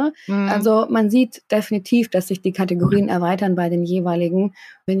dazu, ne? Also man sieht definitiv, dass sich die Kategorien erweitern bei den jeweiligen.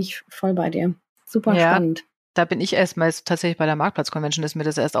 Bin ich voll bei dir. Super spannend. Da bin ich erstmals tatsächlich bei der Marktplatz-Convention, ist mir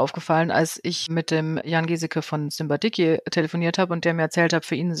das erst aufgefallen, als ich mit dem Jan Giesecke von Simbadicki telefoniert habe und der mir erzählt hat,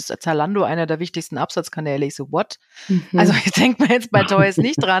 für ihn ist Zalando einer der wichtigsten Absatzkanäle. Ich so, what? Also ich denke mir jetzt bei Toys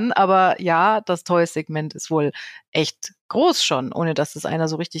nicht dran, aber ja, das Toys-Segment ist wohl echt groß schon, ohne dass das einer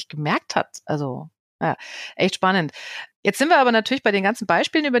so richtig gemerkt hat. Also ja, echt spannend. Jetzt sind wir aber natürlich bei den ganzen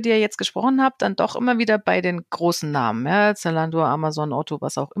Beispielen, über die ihr jetzt gesprochen habt, dann doch immer wieder bei den großen Namen, ja, Zalando, Amazon, Otto,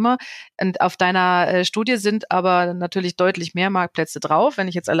 was auch immer. Und auf deiner Studie sind aber natürlich deutlich mehr Marktplätze drauf. Wenn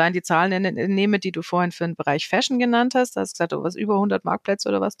ich jetzt allein die Zahlen nehme, die du vorhin für den Bereich Fashion genannt hast, da hast du gesagt, was über 100 Marktplätze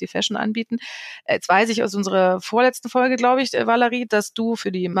oder was, die Fashion anbieten. Jetzt weiß ich aus unserer vorletzten Folge, glaube ich, Valerie, dass du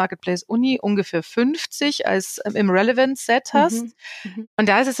für die Marketplace-Uni ungefähr 50 als im Relevant-Set hast. Und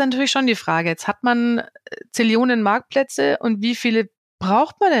da ist es natürlich schon die Frage, jetzt hat man Zillionen Marktplätze, und wie viele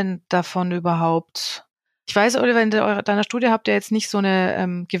braucht man denn davon überhaupt? Ich weiß, Oliver, in deiner Studie habt ihr jetzt nicht so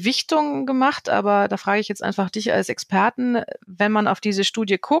eine Gewichtung gemacht, aber da frage ich jetzt einfach dich als Experten, wenn man auf diese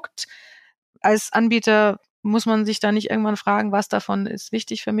Studie guckt, als Anbieter muss man sich da nicht irgendwann fragen, was davon ist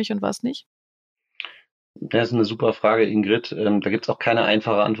wichtig für mich und was nicht? Das ist eine super Frage, Ingrid. Da gibt es auch keine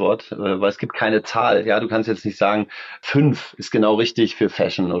einfache Antwort, weil es gibt keine Zahl. Ja, du kannst jetzt nicht sagen, 5 ist genau richtig für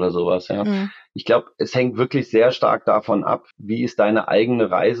Fashion oder sowas. Ja. Ich glaube, es hängt wirklich sehr stark davon ab, wie ist deine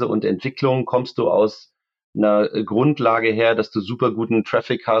eigene Reise und Entwicklung. Kommst du aus einer Grundlage her, dass du super guten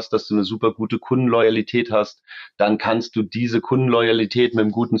Traffic hast, dass du eine super gute Kundenloyalität hast, dann kannst du diese Kundenloyalität mit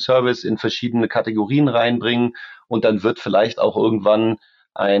einem guten Service in verschiedene Kategorien reinbringen und dann wird vielleicht auch irgendwann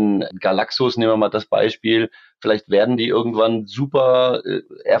ein Galaxus, nehmen wir mal das Beispiel, vielleicht werden die irgendwann super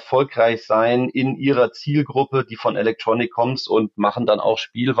erfolgreich sein in ihrer Zielgruppe, die von Electronic kommt und machen dann auch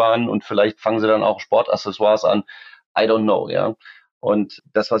Spielwaren und vielleicht fangen sie dann auch Sportaccessoires an. I don't know, ja. Und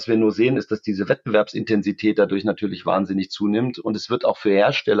das, was wir nur sehen, ist, dass diese Wettbewerbsintensität dadurch natürlich wahnsinnig zunimmt und es wird auch für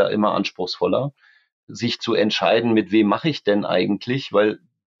Hersteller immer anspruchsvoller, sich zu entscheiden, mit wem mache ich denn eigentlich, weil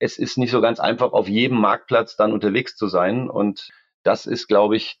es ist nicht so ganz einfach, auf jedem Marktplatz dann unterwegs zu sein und das ist,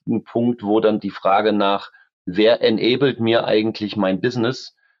 glaube ich, ein Punkt, wo dann die Frage nach, wer enabled mir eigentlich mein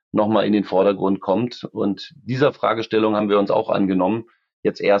Business, nochmal in den Vordergrund kommt. Und dieser Fragestellung haben wir uns auch angenommen,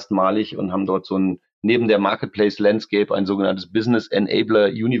 jetzt erstmalig und haben dort so neben der Marketplace Landscape ein sogenanntes Business Enabler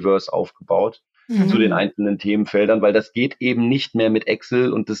Universe aufgebaut zu den einzelnen Themenfeldern, weil das geht eben nicht mehr mit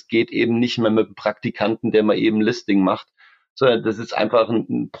Excel und das geht eben nicht mehr mit einem Praktikanten, der mal eben Listing macht, sondern das ist einfach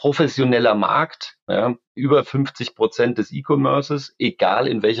ein professioneller Markt. Ja, über 50% des E-Commerces, egal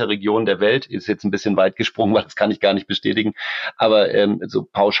in welcher Region der Welt, ist jetzt ein bisschen weit gesprungen, weil das kann ich gar nicht bestätigen, aber so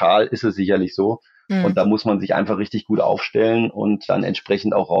pauschal ist es sicherlich so. Und da muss man sich einfach richtig gut aufstellen und dann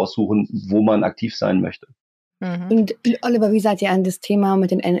entsprechend auch raussuchen, wo man aktiv sein möchte. Und Oliver, wie seid ihr an das Thema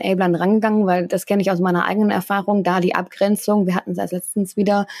mit den Enablern rangegangen? Weil das kenne ich aus meiner eigenen Erfahrung, da die Abgrenzung, wir hatten es erst letztens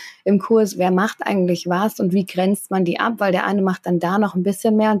wieder im Kurs, wer macht eigentlich was und wie grenzt man die ab? Weil der eine macht dann da noch ein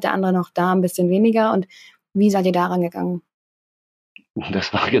bisschen mehr und der andere noch da ein bisschen weniger. Und wie seid ihr da rangegangen?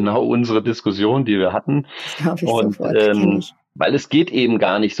 Das war genau unsere Diskussion, die wir hatten. Das glaube ich sofort, kenn ich. Weil es geht eben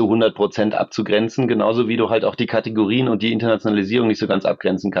gar nicht so 100% abzugrenzen, genauso wie du halt auch die Kategorien und die Internationalisierung nicht so ganz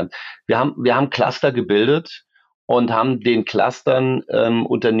abgrenzen kannst. Wir haben Cluster gebildet und haben den Clustern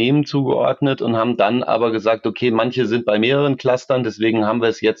Unternehmen zugeordnet und haben dann aber gesagt, okay, manche sind bei mehreren Clustern, deswegen haben wir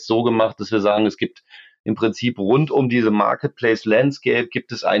es jetzt so gemacht, dass wir sagen, es gibt im Prinzip rund um diese Marketplace-Landscape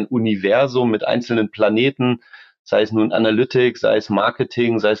gibt es ein Universum mit einzelnen Planeten, sei es nun Analytics, sei es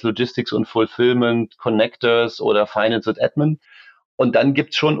Marketing, sei es Logistics und Fulfillment, Connectors oder Finance und Admin. Und dann gibt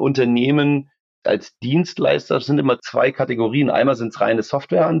es schon Unternehmen als Dienstleister, das sind immer zwei Kategorien. Einmal sind es reine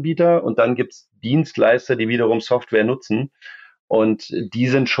Softwareanbieter und dann gibt es Dienstleister, die wiederum Software nutzen. Und die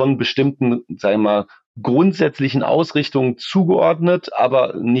sind schon bestimmten, sagen wir mal, grundsätzlichen Ausrichtungen zugeordnet,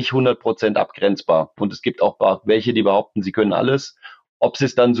 aber nicht 100% abgrenzbar. Und es gibt auch welche, die behaupten, sie können alles. Ob sie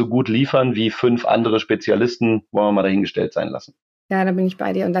es dann so gut liefern wie 5 andere Spezialisten, wollen wir mal dahingestellt sein lassen. Ja, da bin ich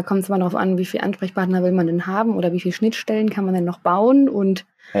bei dir. Und da kommt es immer darauf an, wie viele Ansprechpartner will man denn haben oder wie viele Schnittstellen kann man denn noch bauen und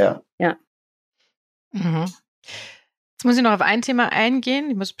ja. Mhm. Jetzt muss ich noch auf ein Thema eingehen.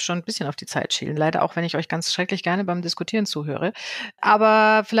 Ich muss schon ein bisschen auf die Zeit schielen, leider auch, wenn ich euch ganz schrecklich gerne beim Diskutieren zuhöre.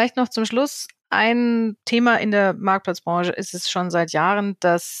 Aber vielleicht noch zum Schluss. Ein Thema in der Marktplatzbranche ist es schon seit Jahren,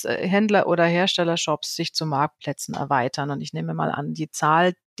 dass Händler oder Herstellershops sich zu Marktplätzen erweitern. Und ich nehme mal an, die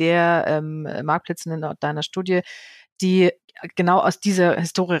Zahl der Marktplätze in deiner Studie, die genau aus dieser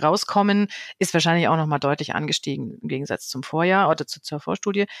Historie rauskommen, ist wahrscheinlich auch nochmal deutlich angestiegen im Gegensatz zum Vorjahr oder zur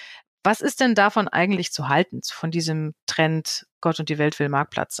Vorstudie. Was ist denn davon eigentlich zu halten, von diesem Trend, Gott und die Welt will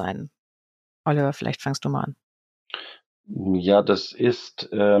Marktplatz sein? Oliver, vielleicht fangst du mal an. Ja, das ist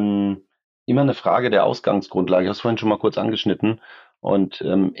immer eine Frage der Ausgangsgrundlage. Ich habe es vorhin schon mal kurz angeschnitten. Und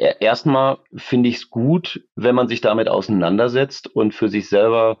erstmal finde ich es gut, wenn man sich damit auseinandersetzt und für sich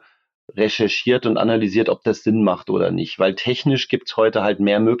selber recherchiert und analysiert, ob das Sinn macht oder nicht. Weil technisch gibt es heute halt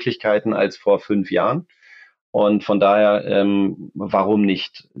mehr Möglichkeiten als vor 5 Jahren. Und von daher, warum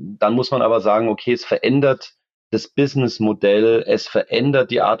nicht? Dann muss man aber sagen, okay, es verändert das Businessmodell, es verändert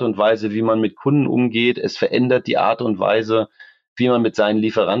die Art und Weise, wie man mit Kunden umgeht, es verändert die Art und Weise, wie man mit seinen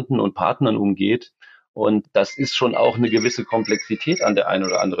Lieferanten und Partnern umgeht. Und das ist schon auch eine gewisse Komplexität an der einen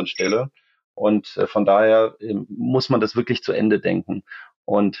oder anderen Stelle. Und von daher muss man das wirklich zu Ende denken.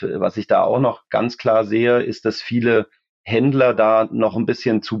 Und was ich da auch noch ganz klar sehe, ist, dass viele Händler da noch ein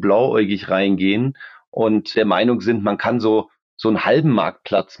bisschen zu blauäugig reingehen und der Meinung sind, man kann so einen halben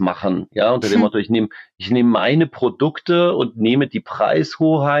Marktplatz machen, ja, unter dem Motto, ich nehme meine Produkte und nehme die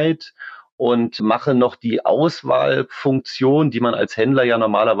Preishoheit und mache noch die Auswahlfunktion, die man als Händler ja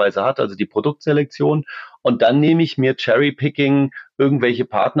normalerweise hat, also die Produktselektion. Und dann nehme ich mir Cherry-Picking irgendwelche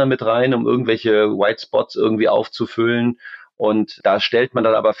Partner mit rein, um irgendwelche White Spots irgendwie aufzufüllen. Und da stellt man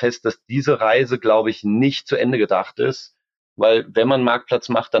dann aber fest, dass diese Reise, glaube ich, nicht zu Ende gedacht ist. Weil wenn man Marktplatz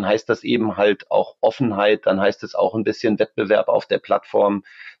macht, dann heißt das eben halt auch Offenheit, dann heißt es auch ein bisschen Wettbewerb auf der Plattform,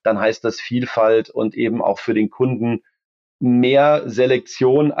 dann heißt das Vielfalt und eben auch für den Kunden mehr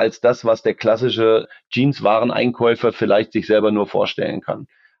Selektion als das, was der klassische Jeanswareneinkäufer vielleicht sich selber nur vorstellen kann.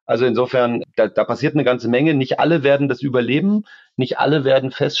 Also insofern, da passiert eine ganze Menge. Nicht alle werden das überleben, nicht alle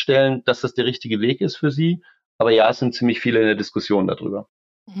werden feststellen, dass das der richtige Weg ist für sie. Aber ja, es sind ziemlich viele in der Diskussion darüber.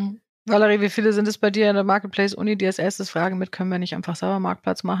 Mhm. Valerie, wie viele sind es bei dir in der Marketplace-Uni, die als erstes fragen mit, können wir nicht einfach selber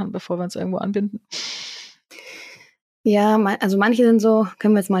Marktplatz machen, bevor wir uns irgendwo anbinden? Ja, also manche sind so,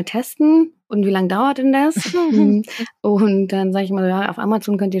 können wir jetzt mal testen und wie lange dauert denn das? Und dann sage ich mal, ja, auf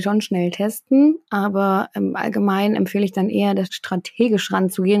Amazon könnt ihr schon schnell testen, aber allgemein empfehle ich dann eher, das strategisch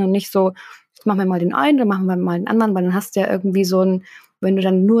ranzugehen und nicht so, jetzt machen wir mal den einen, dann machen wir mal den anderen, weil dann hast du ja irgendwie so ein, wenn du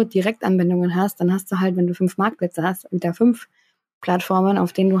dann nur Direktanbindungen hast, dann hast du halt, wenn du 5 Marktplätze hast, mit der 5 Plattformen,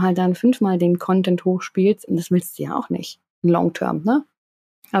 auf denen du halt dann 5-mal den Content hochspielst und das willst du ja auch nicht, long term, ne?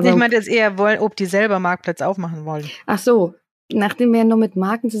 Also, ich meinte jetzt eher, ob die selber Marktplätze aufmachen wollen. Ach so, nachdem wir nur mit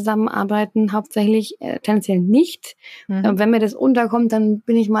Marken zusammenarbeiten, hauptsächlich tendenziell nicht. Wenn mir das unterkommt, dann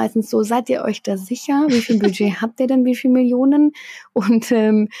bin ich meistens so, seid ihr euch da sicher? Wie viel Budget habt ihr denn? Wie viele Millionen? Und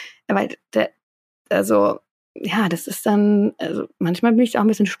ja, das ist dann, also manchmal bin ich auch ein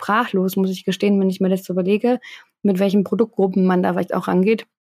bisschen sprachlos, muss ich gestehen, wenn ich mir das so überlege, mit welchen Produktgruppen man da vielleicht auch rangeht,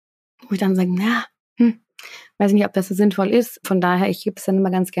 wo ich dann sage, weiß nicht, ob das so sinnvoll ist. Von daher, ich gebe es dann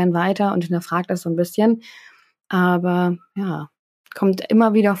immer ganz gern weiter und hinterfrage das so ein bisschen. Aber ja, kommt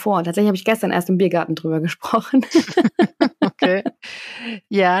immer wieder vor. Tatsächlich habe ich gestern erst im Biergarten drüber gesprochen. Okay.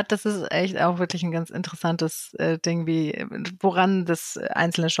 Ja, das ist echt auch wirklich ein ganz interessantes Ding, woran das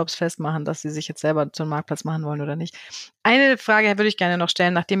einzelne Shops festmachen, dass sie sich jetzt selber zum Marktplatz machen wollen oder nicht. Eine Frage würde ich gerne noch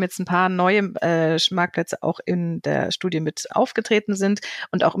stellen, nachdem jetzt ein paar neue Marktplätze auch in der Studie mit aufgetreten sind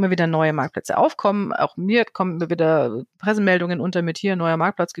und auch immer wieder neue Marktplätze aufkommen. Auch mir kommen immer wieder Pressemeldungen unter mit hier, neuer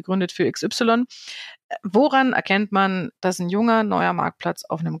Marktplatz gegründet für XY. Woran erkennt man, dass ein junger, neuer Marktplatz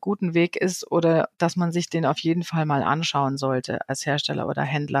auf einem guten Weg ist oder dass man sich den auf jeden Fall mal anschauen sollte als Hersteller oder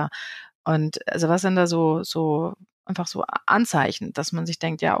Händler? Und also was sind da so einfach so Anzeichen, dass man sich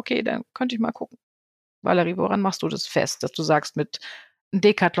denkt, ja, okay, dann könnte ich mal gucken. Valerie, woran machst du das fest, dass du sagst, mit einem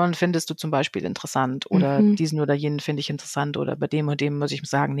Decathlon findest du zum Beispiel interessant oder diesen oder jenen finde ich interessant oder bei dem und dem muss ich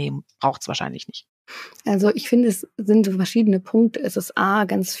sagen, nee, braucht es wahrscheinlich nicht. Also ich finde, es sind so verschiedene Punkte. Es ist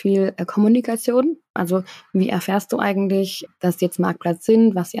ganz viel Kommunikation. Also wie erfährst du eigentlich, dass die jetzt Marktplatz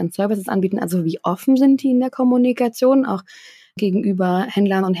sind, was sie an Services anbieten? Also wie offen sind die in der Kommunikation, auch gegenüber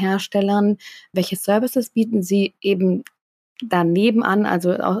Händlern und Herstellern? Welche Services bieten sie eben daneben an?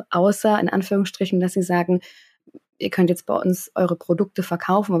 Also außer in Anführungsstrichen, dass sie sagen, ihr könnt jetzt bei uns eure Produkte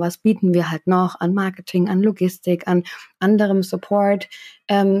verkaufen, aber was bieten wir halt noch an Marketing, an Logistik, an anderem Support?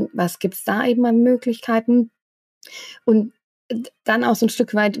 Was gibt's da eben an Möglichkeiten? Und dann auch so ein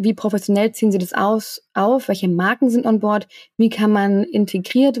Stück weit, wie professionell ziehen Sie das auf? Welche Marken sind on board? Wie kann man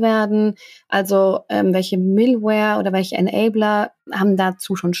integriert werden? Also welche Middleware oder welche Enabler haben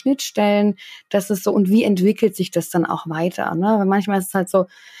dazu schon Schnittstellen? Das ist so, und wie entwickelt sich das dann auch weiter? Ne? Weil manchmal ist es halt so,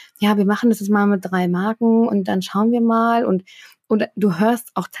 ja, wir machen das jetzt mal mit 3 Marken und dann schauen wir mal und du hörst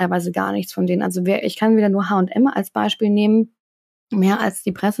auch teilweise gar nichts von denen. Also ich kann wieder nur H&M als Beispiel nehmen, mehr als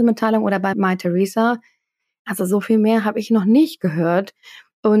die Pressemitteilung oder bei My Theresa. Also so viel mehr habe ich noch nicht gehört.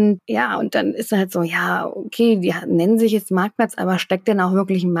 Und ja, und dann ist halt so, ja, okay, die nennen sich jetzt Marktplatz, aber steckt denn auch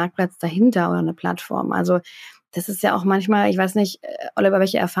wirklich ein Marktplatz dahinter oder eine Plattform? Also das ist ja auch manchmal, ich weiß nicht, Oliver,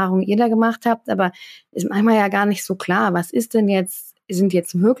 welche Erfahrungen ihr da gemacht habt, aber ist manchmal ja gar nicht so klar, was ist denn jetzt, sind die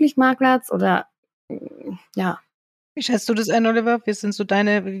jetzt wirklich Marktplatz oder ja. Wie schätzt du das ein, Oliver? Wie sind so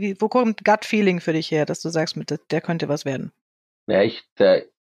wo kommt Gut-Feeling für dich her, dass du sagst, der könnte was werden? Ja, ich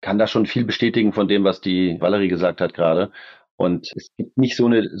kann da schon viel bestätigen von dem, was die Valerie gesagt hat gerade. Und es gibt nicht so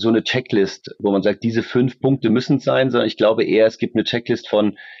eine Checklist, wo man sagt, diese 5 Punkte müssen es sein, sondern ich glaube eher, es gibt eine Checklist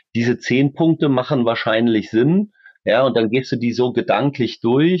von, diese 10 Punkte machen wahrscheinlich Sinn. Ja, und dann gehst du die so gedanklich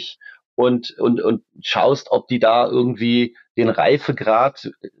durch und schaust, ob die da irgendwie den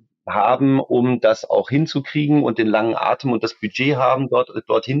Reifegrad haben, um das auch hinzukriegen und den langen Atem und das Budget haben,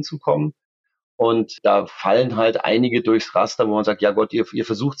 dort hinzukommen. Und da fallen halt einige durchs Raster, wo man sagt, ja Gott, ihr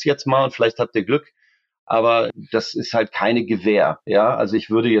versucht's jetzt mal und vielleicht habt ihr Glück. Aber das ist halt keine Gewähr. Ja, also ich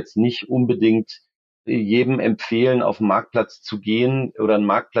würde jetzt nicht unbedingt jedem empfehlen, auf den Marktplatz zu gehen oder einen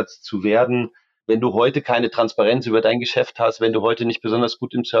Marktplatz zu werden, wenn du heute keine Transparenz über dein Geschäft hast, wenn du heute nicht besonders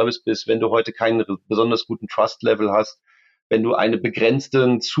gut im Service bist, wenn du heute keinen besonders guten Trust-Level hast, wenn du einen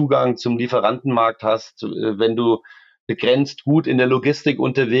begrenzten Zugang zum Lieferantenmarkt hast, wenn du begrenzt gut in der Logistik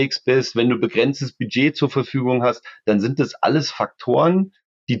unterwegs bist, wenn du begrenztes Budget zur Verfügung hast, dann sind das alles Faktoren,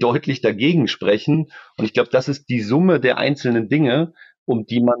 die deutlich dagegen sprechen. Und ich glaube, das ist die Summe der einzelnen Dinge, um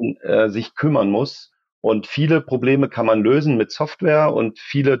die man sich kümmern muss. Und viele Probleme kann man lösen mit Software und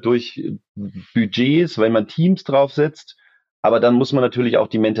viele durch Budgets, weil man Teams draufsetzt. Aber dann muss man natürlich auch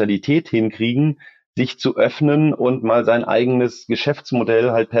die Mentalität hinkriegen, sich zu öffnen und mal sein eigenes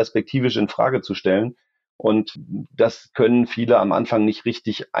Geschäftsmodell halt perspektivisch in Frage zu stellen. Und das können viele am Anfang nicht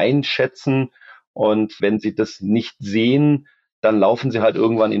richtig einschätzen. Und wenn sie das nicht sehen, dann laufen sie halt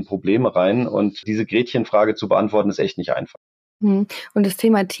irgendwann in Probleme rein. Und diese Gretchenfrage zu beantworten, ist echt nicht einfach. Und das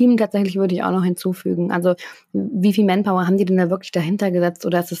Thema Team tatsächlich würde ich auch noch hinzufügen. Also wie viel Manpower haben die denn da wirklich dahinter gesetzt?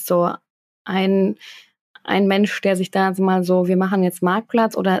 Oder ist es so ein Mensch, der sich da mal so, wir machen jetzt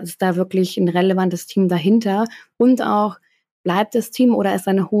Marktplatz, oder ist da wirklich ein relevantes Team dahinter? Und auch, bleibt das Team oder ist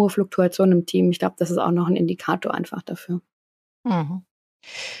da eine hohe Fluktuation im Team? Ich glaube, das ist auch noch ein Indikator einfach dafür. Mhm.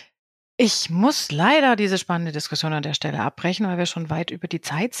 Ich muss leider diese spannende Diskussion an der Stelle abbrechen, weil wir schon weit über die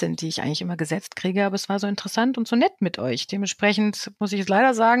Zeit sind, die ich eigentlich immer gesetzt kriege. Aber es war so interessant und so nett mit euch. Dementsprechend muss ich es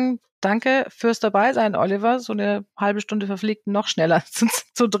leider sagen, danke fürs Dabeisein, Oliver. So eine halbe Stunde verfliegt noch schneller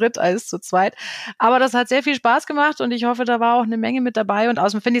zu dritt als zu zweit. Aber das hat sehr viel Spaß gemacht und ich hoffe, da war auch eine Menge mit dabei. Und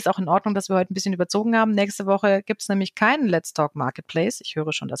außerdem finde ich es auch in Ordnung, dass wir heute ein bisschen überzogen haben. Nächste Woche gibt es nämlich keinen Let's Talk Marketplace. Ich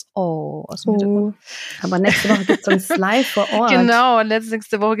höre schon das aus dem Hintergrund. Aber nächste Woche gibt es uns live vor Ort. Genau, und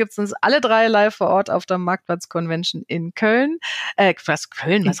nächste Woche gibt es uns alle 3 live vor Ort auf der Marktplatz-Convention in Köln. Köln? Was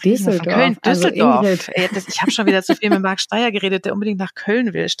reden wir von Köln? Düsseldorf. Also ich habe schon wieder zu viel mit Marc Steyer geredet, der unbedingt nach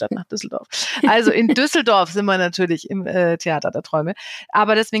Köln will, statt nach Düsseldorf. Also in Düsseldorf sind wir natürlich im Theater der Träume.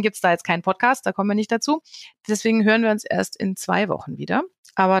 Aber deswegen gibt es da jetzt keinen Podcast, da kommen wir nicht dazu. Deswegen hören wir uns erst in 2 Wochen wieder.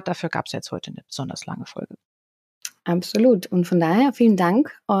 Aber dafür gab es jetzt heute eine besonders lange Folge. Absolut. Und von daher vielen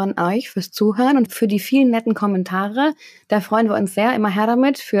Dank an euch fürs Zuhören und für die vielen netten Kommentare. Da freuen wir uns sehr. Immer her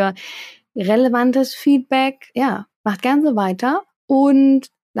damit für relevantes Feedback. Ja, macht gerne so weiter und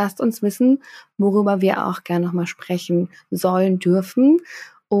lasst uns wissen, worüber wir auch gerne nochmal sprechen sollen, dürfen.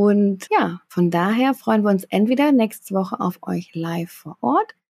 Und ja, von daher freuen wir uns entweder nächste Woche auf euch live vor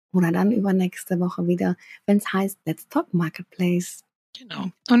Ort oder dann übernächste Woche wieder, wenn es heißt Let's Talk Marketplace. Genau.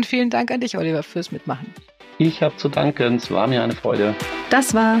 Und vielen Dank an dich, Oliver, fürs Mitmachen. Ich habe zu danken, es war mir eine Freude.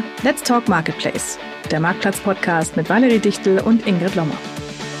 Das war Let's Talk Marketplace, der Marktplatz-Podcast mit Valerie Dichtel und Ingrid Lommer.